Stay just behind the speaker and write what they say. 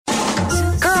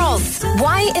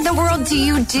Why in the world do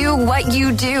you do what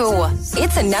you do?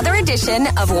 It's another edition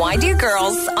of Why Do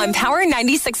Girls on Power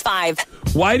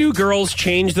 96.5. Why do girls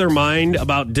change their mind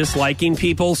about disliking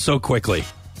people so quickly?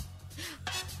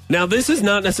 Now, this is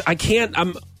not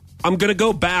necessarily... I'm going to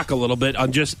go back a little bit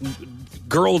on just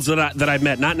girls that I've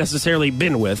met, not necessarily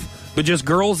been with, but just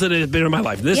girls that have been in my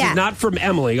life. This is not from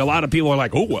Emily. A lot of people are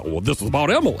like, oh, well, this is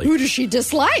about Emily. Who does she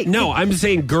dislike? No, I'm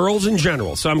saying girls in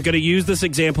general. So I'm going to use this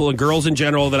example of girls in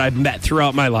general that I've met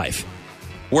throughout my life,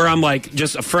 where I'm like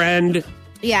just a friend.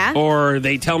 Yeah. Or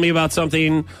they tell me about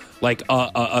something, like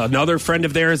another friend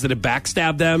of theirs that had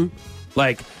backstabbed them.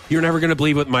 Like, you're never going to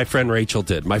believe what my friend Rachel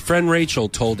did. My friend Rachel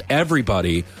told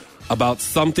everybody about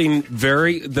something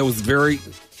that was very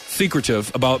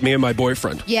secretive about me and my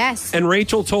boyfriend. Yes. And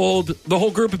Rachel told the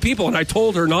whole group of people, and I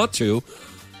told her not to.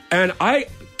 And I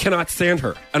cannot stand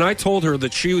her. And I told her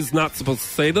that she was not supposed to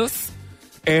say this.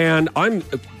 And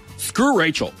screw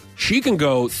Rachel. She can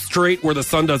go straight where the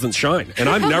sun doesn't shine. And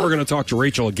I'm never going to talk to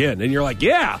Rachel again. And you're like,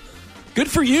 yeah, good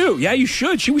for you. Yeah, you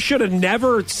should. She should have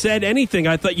never said anything.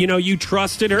 I thought, you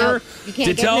trusted her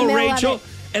to tell Rachel.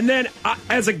 And then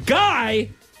as a guy,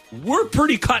 we're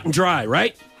pretty cut and dry,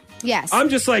 right? Yes. I'm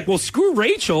just like, well, screw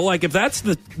Rachel. Like, if that's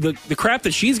the crap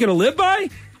that she's going to live by,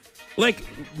 like,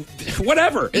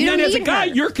 whatever. And then as a guy,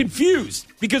 you're confused.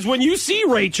 Because when you see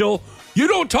Rachel, you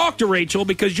don't talk to Rachel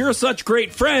because you're such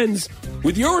great friends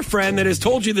with your friend that has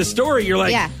told you the story. You're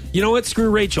like, you know what? Screw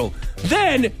Rachel.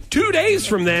 Then, 2 days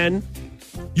from then,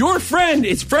 your friend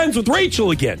is friends with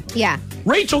Rachel again. Yeah.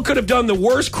 Rachel could have done the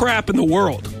worst crap in the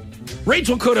world.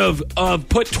 Rachel could have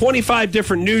put 25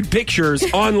 different nude pictures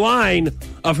online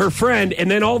of her friend, and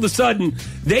then all of a sudden,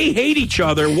 they hate each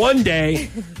other one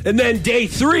day, and then day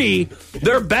 3,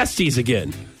 they're besties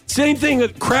again. Same thing,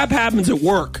 crap happens at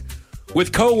work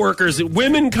with coworkers.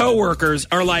 Women coworkers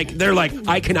are like,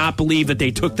 I cannot believe that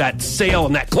they took that sale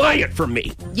and that client from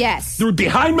me. Yes. They're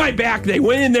behind my back. They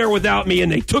went in there without me,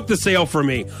 and they took the sale from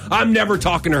me. I'm never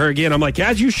talking to her again. I'm like,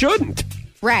 as you shouldn't.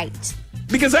 Right.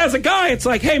 Because as a guy, it's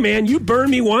like, hey, man, you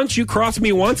burned me once, you crossed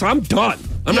me once, I'm done.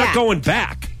 I'm not going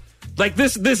back. Like,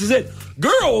 this is it.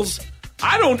 Girls,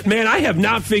 I have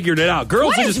not figured it out. Girls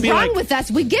what just is be wrong like, with us?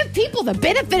 We give people the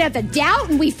benefit of the doubt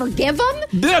and we forgive them?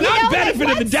 Not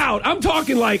benefit of the doubt. I'm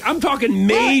talking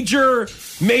major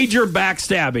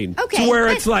backstabbing. Okay. To where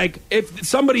it's like, if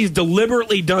somebody's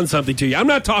deliberately done something to you, I'm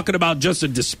not talking about just a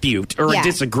dispute or a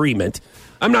disagreement.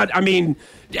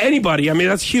 Anybody,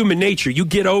 that's human nature. You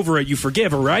get over it, you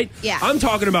forgive her, right? Yeah. I'm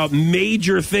talking about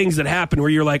major things that happen where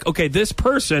you're like, okay, this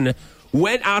person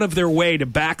went out of their way to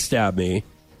backstab me,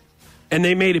 and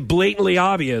they made it blatantly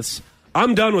obvious.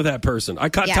 I'm done with that person. I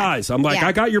cut ties. I'm like,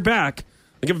 I got your back.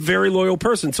 Like a very loyal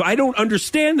person. So I don't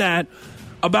understand that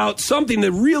about something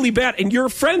that really bad, and you're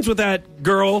friends with that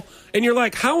girl, and you're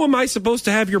like, how am I supposed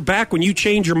to have your back when you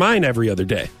change your mind every other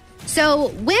day? So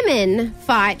women,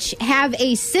 Foch, have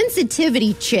a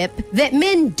sensitivity chip that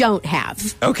men don't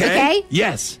have. Okay?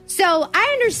 Yes. So I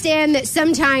understand that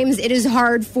sometimes it is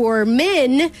hard for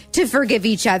men to forgive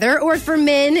each other or for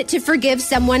men to forgive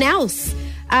someone else.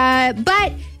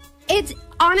 But it's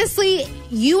honestly,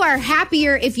 you are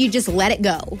happier if you just let it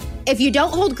go. If you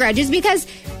don't hold grudges, because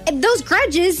those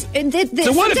grudges,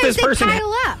 so what if this person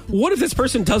pile up. What if this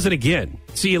person does it again?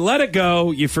 So you let it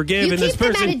go, you forgive, you and keep this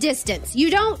person them at a distance. You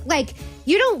don't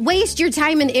waste your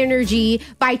time and energy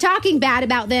by talking bad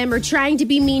about them or trying to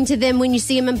be mean to them when you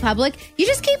see them in public. You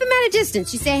just keep them at a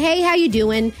distance. You say, "Hey, how you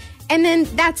doing?" And then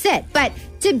that's it. But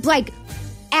to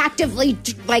actively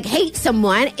hate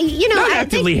someone, not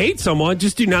actively hate someone,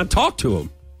 just do not talk to them.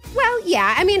 Well,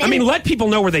 yeah. I mean, let people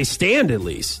know where they stand at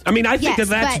least. I think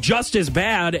that's just as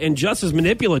bad and just as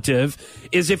manipulative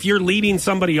as if you're leading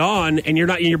somebody on and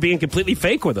you're being completely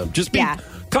fake with them. Just be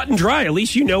cut and dry. At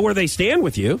least you know where they stand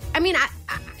with you.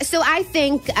 I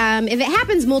think if it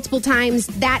happens multiple times,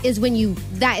 that is when you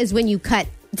cut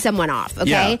someone off. Okay,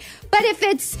 yeah. But if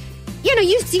it's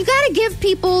you got to give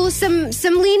people some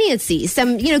leniency, give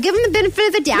them the benefit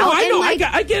of the doubt. No, I know,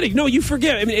 I get it. No, you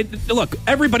forget. Look,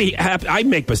 everybody. I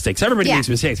make mistakes. Everybody makes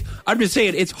mistakes. I'm just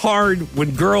saying it's hard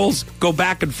when girls go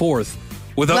back and forth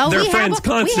with their friends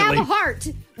constantly. We have a heart.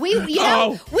 We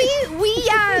want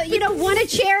to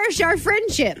cherish our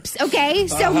friendships. Okay,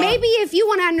 so maybe if you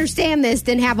want to understand this,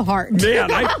 then have a heart. Man,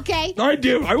 okay, I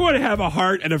do. I want to have a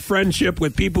heart and a friendship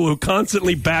with people who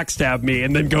constantly backstab me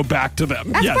and then go back to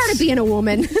them. That's part of being a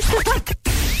woman.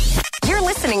 You're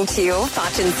listening to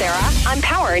Foch and Sarah on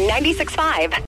Power 96.5.